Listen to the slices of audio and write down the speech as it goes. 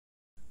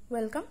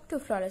Welcome to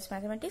Flawless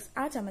Mathematics.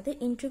 आज हमारे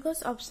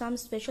Integrals of some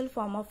special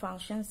form of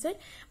functions এর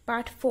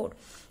part 4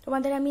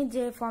 তোমাদের আমি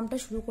যে ফর্মটা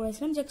শুরু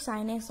করেছিলাম যে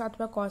sin x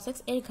অথবা cos x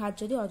এর ঘাত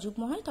যদি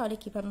অযুগ্ম হয় তাহলে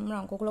কিভাবে আমরা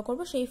অঙ্কগুলো করব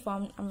সেই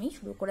ফর্ম আমি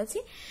শুরু করেছি।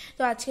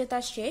 তো আজকে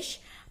তার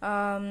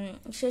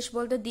শেষ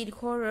বলতে দীর্ঘ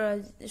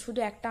শুধু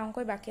একটা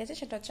অঙ্কই বাকি আছে,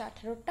 সেটা হচ্ছে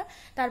 18টা।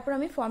 তারপর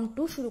আমি ফর্ম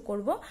 2 শুরু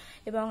করব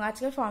এবং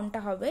আজকের ফর্মটা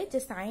হবে যে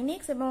sin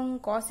x এবং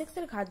cos x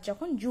এর ঘাত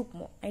যখন যুগ্ম,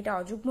 এটা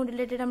অযুগ্ম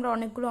রিলেটেড আমরা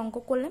অনেকগুলো অঙ্ক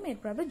করলাম,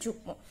 এরপর হবে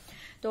যুগ্ম।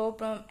 তো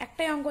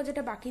একটাই অঙ্ক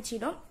যেটা বাকি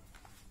ছিল,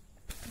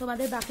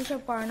 তোমাদের বাকি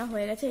সব করানো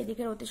হয়ে গেছে।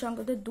 এদিকে অতি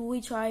সংক্ষিপ্ত 2,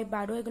 6,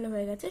 12 এগুলো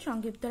হয়ে গেছে,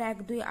 সংক্ষিপ্ত 1,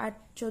 2, 8,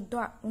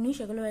 14, 19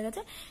 এগুলো হয়ে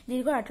গেছে,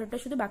 দীর্ঘ 18টা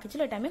শুধু বাকি ছিল,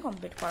 এটা আমি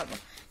কমপ্লিট করাবো।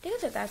 ঠিক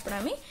আছে, তারপর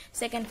আমি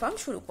সেকেন্ড ফর্ম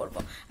শুরু করব।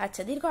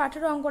 আচ্ছা, দীর্ঘ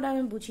 18 অঙ্কটা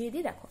আমি বুঝিয়ে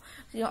দিই। দেখো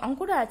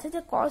অঙ্কটা আছে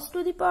যে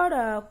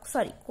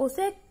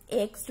cosec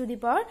x to the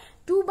power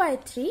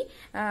 2/3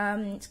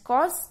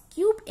 cos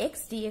cube x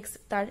dx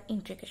তার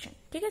ইন্টিগ্রেশন।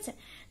 ঠিক আছে,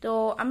 তো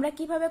আমরা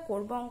কিভাবে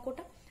করব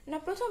অঙ্কটা না,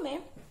 প্রথমে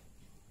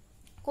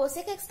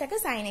cosec x টাকে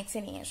sin x এ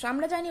নিয়ে আসো।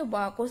 আমরা জানি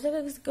cosec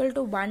x =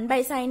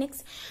 1/sin x,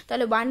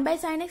 তাহলে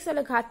 1/sin x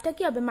তাহলে ঘাতটা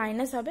কি হবে,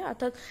 মাইনাস হবে,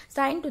 অর্থাৎ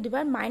sin to the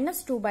power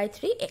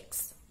 -2/3x।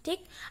 ঠিক,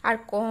 আর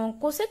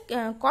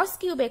cos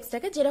cube x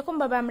টাকে যেরকম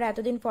ভাবে আমরা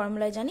এতদিন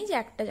ফর্মুলায় জানি যে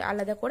একটা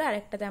আলাদা করে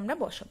আরেকটাতে আমরা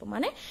বসাবো,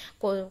 মানে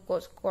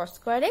cos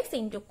square x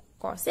into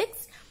cos x,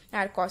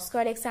 আর cos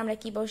square x আমরা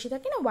কি বসিয়ে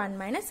থাকি না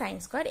 1 - sin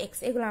square x,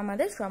 এগুলো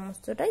আমাদের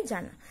সমস্তটাই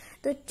জানা।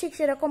 তো ঠিক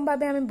সেরকম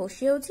ভাবে আমি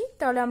বসিয়েওছি।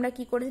 তাহলে আমরা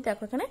কি করেছি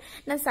দেখো, এখানে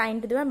না sin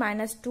to the power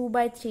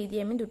 -2/3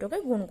 দিয়ে আমি দুটোকে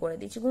গুণ করে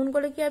দিচ্ছি। গুণ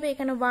করলে কি হবে,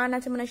 এখানে 1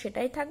 আছে মানে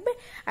সেটাই থাকবে,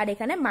 আর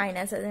এখানে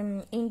মাইনাস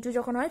ইনটু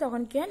যখন হয়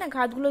তখন কি হয় না,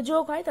 ঘাতগুলো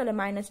যোগ হয়, তাহলে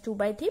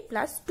 -2/3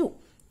 + 2।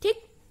 ঠিক,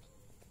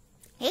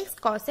 x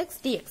cos x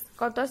dx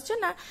কত আসছে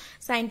না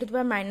sin to the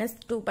power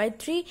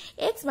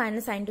 -2/3x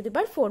sin to the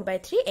power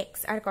 4/3x,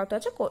 আর কত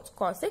আছে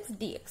cos x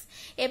dx।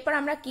 এরপর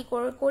আমরা কি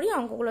করি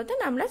অঙ্কগুলোতে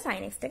না, আমরা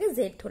sin x টাকে z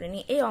ধরে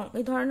নিই।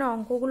 এই ধরনের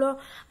অঙ্কগুলো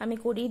আমি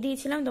করিয়ে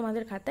দিয়েছিলাম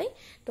তোমাদের খাতায়,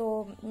 তো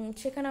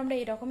সেখানে আমরা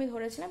এরকমই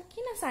ধরেছিলাম কি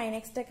না sin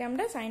x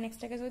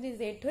টাকে যদি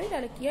z ধরি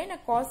তাহলে কি হয় না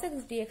cos x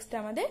dx টা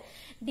আমাদের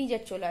dz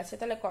চলে আসে,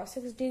 তাহলে cos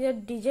x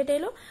dz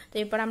এলো। তো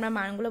এরপর আমরা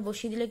মানগুলো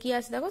বসিয়ে দিলে কি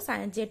আসে দেখো,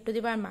 sin z to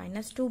the power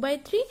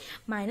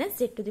 -2/3 -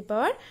 z to the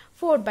power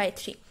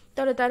 4/3,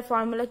 তাহলে তার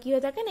ফর্মুলা কি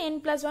হয়ে থাকে,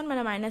 n+1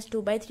 মানে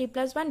 -2/3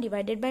 + 1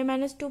 ডিভাইডেড বাই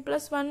 -2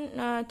 + 1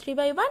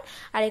 3/1,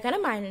 আর এখানে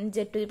z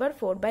to the power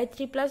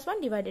 4/3 + 1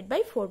 divided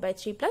by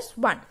 4/3 +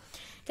 1।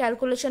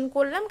 Calculation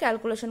করলাম,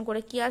 ক্যালকুলেশন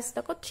করে কি আসছে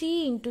দেখো, 3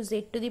 × z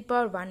to the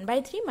power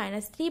 1/3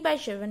 -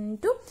 3/7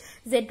 ×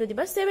 z to the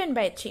power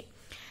 7/3।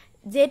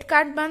 z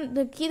কাট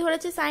কি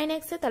ধরেছে sin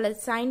x এ, তাহলে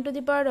sin to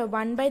the power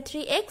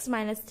 1/3x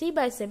 -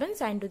 3/7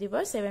 sin to the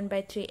power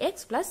 7/3x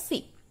 + c।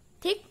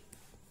 ঠিক,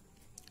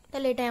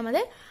 তাহলে এটাই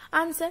আমাদের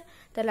আনসার।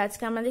 তাহলে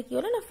আজকে আমাদের কি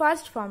হলো না,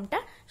 ফার্স্ট ফর্মটা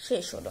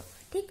শেষ হলো।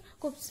 ঠিক,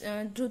 খুব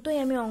দ্রুতই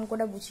আমি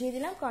অঙ্কটা বুঝিয়ে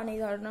দিলাম, কারণ এই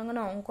ধরনের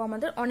অঙ্ক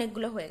আমাদের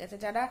অনেকগুলো হয়ে গেছে।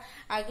 যারা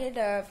আগের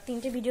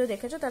 3টে ভিডিও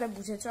দেখেছো তারা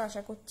বুঝেছো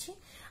আশা করছি।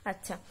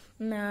 আচ্ছা,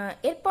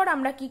 এরপর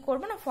আমরা কি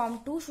করব না, ফর্ম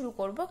 2 শুরু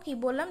করব। কি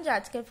বললাম যে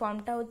আজকের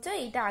ফর্মটা হচ্ছে,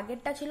 এটা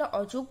আগেরটা ছিল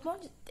অযুগ্ম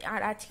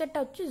আর আজকেরটা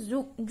হচ্ছে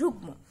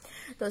যুগ্ম।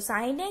 তো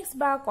sin x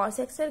বা cos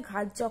x এর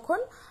ঘাত যখন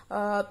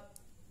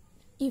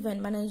ইভেন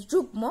মানে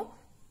যুগ্ম,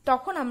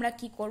 তখন আমরা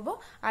কি করব,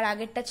 আর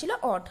আগেরটা ছিল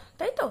অড,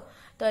 তাই তো।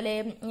 তাহলে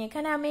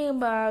এখানে আমি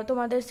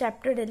তোমাদের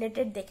চ্যাপ্টার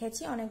রিলেটেড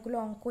দেখেছি, অনেকগুলো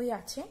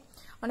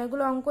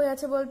অঙ্কই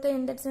আছে বলতে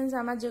ইন দ্যাট সেন্স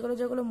আমার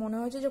যেগুলো মনে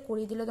হয়েছে যে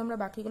করিয়ে দিলে তোমরা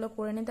বাকিগুলো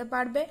করে নিতে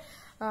পারবে,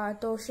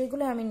 তো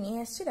সেগুলো আমি নিয়ে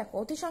এসেছি। দেখো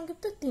অতি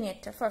সংক্ষিপ্ত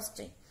 3-এরটা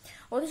ফার্স্টে,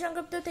 অতি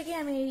সংক্ষিপ্ত থেকে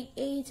আমি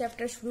এই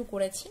চ্যাপ্টার শুরু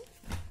করেছি।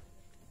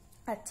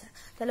 আচ্ছা,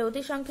 তাহলে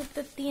অতি সংক্ষিপ্ত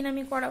 3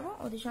 আমি করাবো।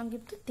 অতি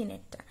সংক্ষিপ্ত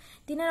 3-এরটা,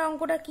 3-এর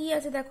অঙ্কটা কি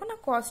আছে দেখো না,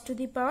 cos to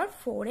the power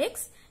 4x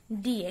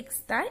dx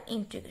তার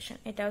ইন্টিগ্রেশন,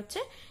 এটা হচ্ছে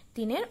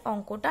 3-এর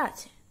অঙ্কটা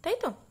আছে, তাই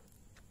তো।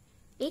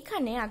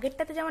 এখানে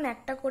আগেরটাতে যেমন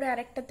একটা করে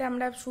আরেকটাতে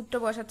আমরা সূত্র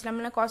বসাচ্ছিলাম,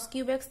 মানে cos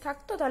cube x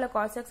থাকতো, তাহলে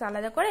cos x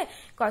আলাদা করে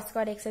cos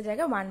square x এর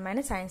জায়গায় 1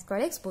 - sin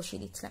square x বসিয়ে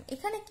দিচ্ছিলাম।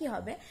 এখানে কি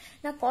হবে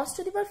না, cos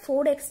to the power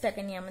 4x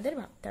টাকে নিয়ে আমাদের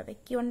ভাবতে হবে।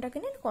 কোনটাকে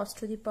নিয়ে, cos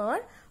to the power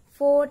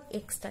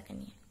 4x টাকে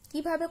নিয়ে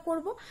কিভাবে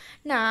করব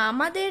না,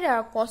 আমাদের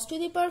cos to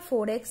the power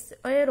 4x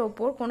এর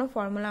ওপর কোনো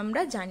ফর্মুলা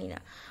আমরা জানি না,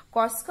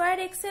 cos square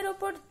x এর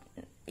ওপর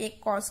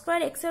cos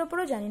square x এর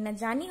ওপরও জানি না,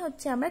 জানি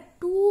হচ্ছে আমরা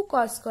 2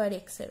 cos square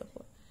x এর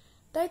ওপর,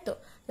 তাই তো।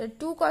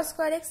 2 cos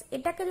square x,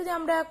 এটাকে যদি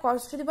আমরা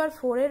cos to the power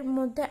 4 এর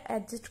মধ্যে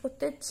অ্যাডজাস্ট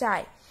করতে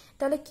চাই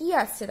তাহলে কি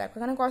আসছে দেখো,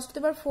 এখানে cos to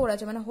the power 4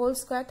 আছে মানে হোল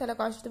স্কয়ার, তাহলে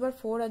cos to the power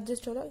 4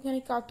 adjust হলো, এখানে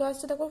কত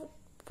আসছে দেখো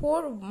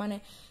 4 মানে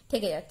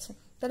থেকে যাচ্ছে,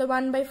 তাহলে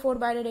 1/4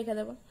 বাইরে রেখে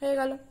দেবো, হয়ে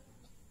গেল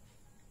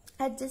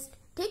অ্যাডজাস্ট।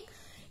 ঠিক,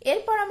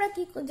 এরপর আমরা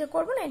কি যে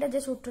করবো না, এটা যে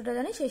সূত্রটা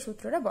জানি সেই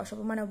সূত্রটা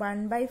বসাবো, মানে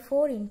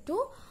 1/4 ×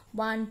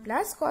 1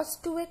 + cos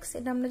 2x,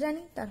 এটা আমরা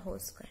জানি, তার হোল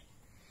স্কয়ার।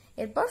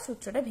 এরপর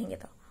সূত্রটা ভেঙে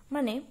দাও,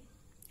 মানে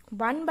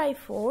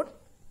 1/4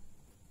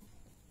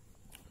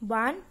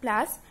 1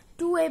 +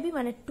 2ab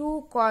মানে 2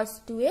 cos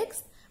 2x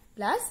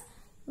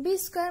 + b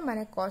স্কয়ার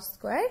মানে cos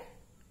স্কয়ার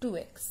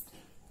 2x।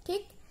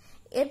 ঠিক,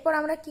 এরপর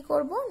আমরা কি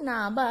করব না,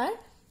 আবার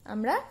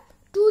আমরা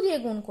 2 দিয়ে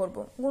গুণ করব।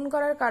 গুণ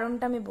করার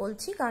কারণটা আমি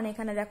বলছি, কারণ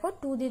এখানে দেখো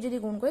 2 দিয়ে যদি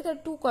গুণ করি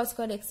তাহলে 2 cos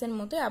square x এর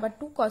মতো আবার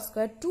 2 cos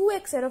square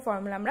 2x এরও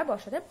ফর্মুলা আমরা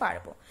বসাতে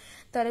পারবো।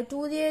 তাহলে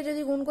 2 দিয়ে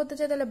যদি গুণ করতে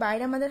চাই তাহলে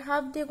বাইরে আমাদের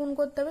হাফ দিয়ে গুণ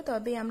করতে হবে,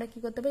 তবে আমরা কি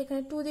করতে পারি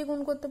এখানে 2 দিয়ে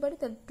গুণ করতে পারি।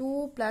 তাহলে 2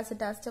 প্লাস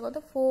এটা আসছে কত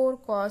 4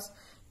 cos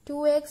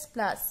 2x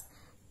plus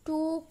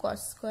 2 cos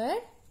square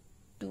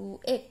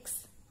 2x,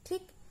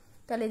 ঠিক।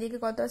 তাহলে এদিকে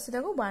কত আসছে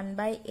দেখো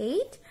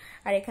 1/8,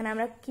 আর এখানে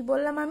আমরা কি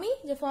বললাম আমি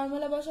যে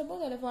ফর্মুলা বসাবো,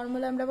 তাহলে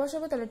ফর্মুলা আমরা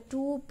বসাবো, তাহলে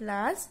 2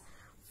 প্লাস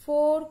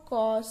 4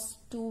 cos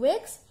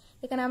 2x,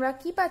 এখানে আমরা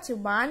কি পাচ্ছি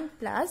 1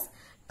 প্লাস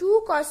 2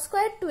 cos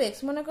square 2x,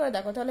 মনে করে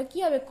দেখো তাহলে কি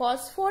হবে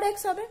cos 4x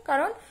হবে,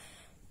 কারণ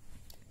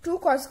 2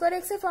 cos square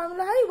x এর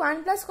ফর্মুলা হয় 1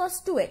 plus cos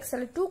 2x,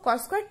 তাহলে 2 cos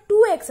square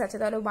 2x আছে,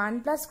 তাহলে 1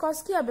 plus cos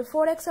কি হবে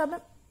 4x হবে,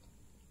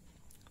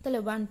 তাহলে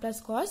 1 plus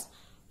cos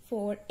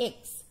 4x।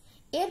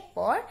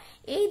 এরপর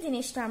এই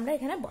জিনিসটা আমরা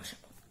এখানে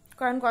বসাবো,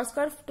 কারণ cos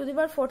square to the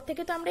power 4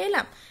 থেকে তো আমরা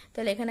এলাম,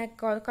 তাহলে এখানে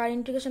কার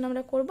ইন্টিগ্রেশন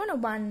আমরা করব না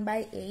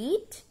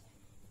 1/8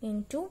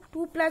 ইন্টু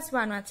 2 প্লাস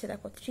 1 আছে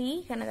দেখো 3,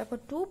 এখানে দেখো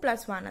 2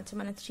 প্লাস 1 আছে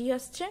মানে 3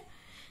 আসছে,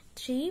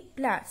 3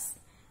 plus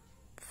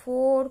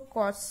 4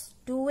 cos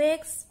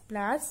 2x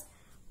plus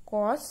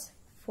cos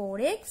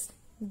 4x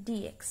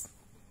dx।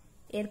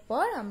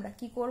 এরপর আমরা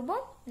কি করব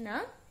না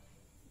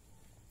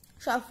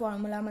সব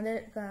ফর্মুলা আমাদের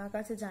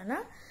কাছে জানা,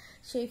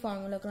 সেই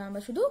ফর্মুলাগুলো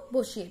আমরা শুধু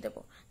বসিয়ে দেব।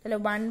 তাহলে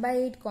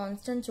 1/8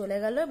 কনস্ট্যান্ট চলে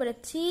গেল, এবারে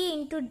 3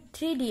 ইন্টু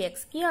 3 dx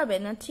কি হবে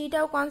না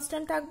 3টাও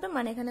কনস্ট্যান্ট থাকবে,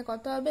 মানে এখানে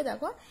কত হবে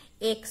দেখো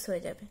x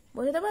হয়ে যাবে,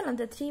 বুঝতে পারলাম।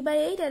 তো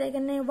 3/8 আর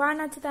এখানে 1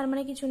 আছে তার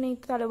মানে কিছু নেই,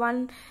 তাহলে 1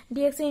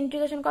 dx এর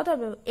ইন্টিগ্রেশন কত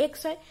হবে x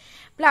হয়,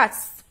 প্লাস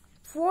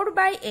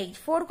 4/8,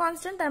 4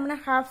 কনস্ট্যান্ট তার মানে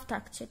হাফ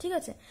থাকছে, ঠিক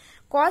আছে।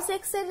 cos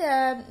x এর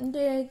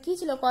কি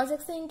ছিল cos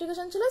x এর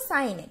ইন্টিগ্রেশন ছিল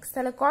sin x,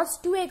 তাহলে cos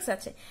 2x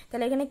আছে,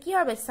 তাহলে এখানে কি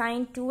হবে sin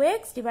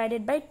 2x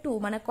ডিভাইডেড বাই 2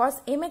 মানে cos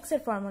mx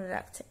এর ফর্মুলা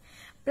রাখছে,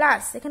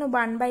 প্লাস এখানে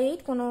 1/8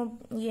 কোনো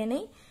ইয়ে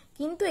নেই,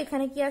 কিন্তু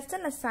এখানে কি আসছে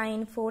না sin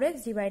 4x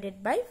ডিভাইডেড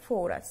বাই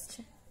 4 আসছে,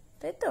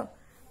 তাই তো,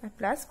 আর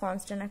প্লাস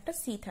কনস্ট্যান্ট একটা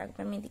c থাকবে,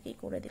 আমি এদিকেই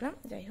করে দিলাম,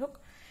 যাই হোক।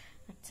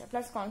 আচ্ছা,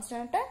 প্লাস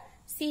কনস্ট্যান্ট একটা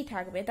c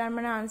থাকবে, তার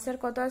মানে আনসার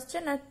কত আসছে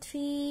না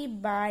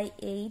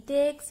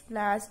 3/8x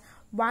plus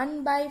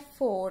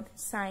 1/4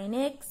 sin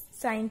x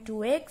sin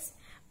 2x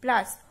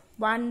plus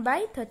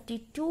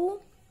 1/32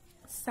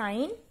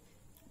 sin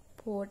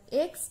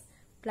 4x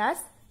plus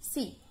c,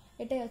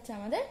 এটাই হচ্ছে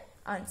আমাদের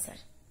আনসার,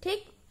 ঠিক।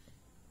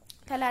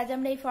 তাহলে আজ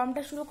আমরা এই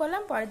ফর্মটা শুরু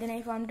করলাম, পরের দিন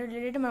এই ফর্মটা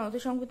রিলেটেড মানে অতি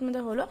সংক্ষিপ্ত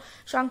মধ্যে হলো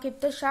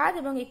সংক্ষিপ্ত 7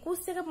 এবং 21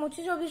 থেকে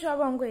 25 অবধি সব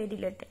অঙ্ক এই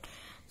রিলেটেড,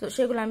 তো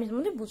সেগুলো আমি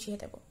তোমাদের বুঝিয়ে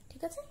দেবো,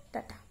 ঠিক আছে।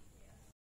 টাটা।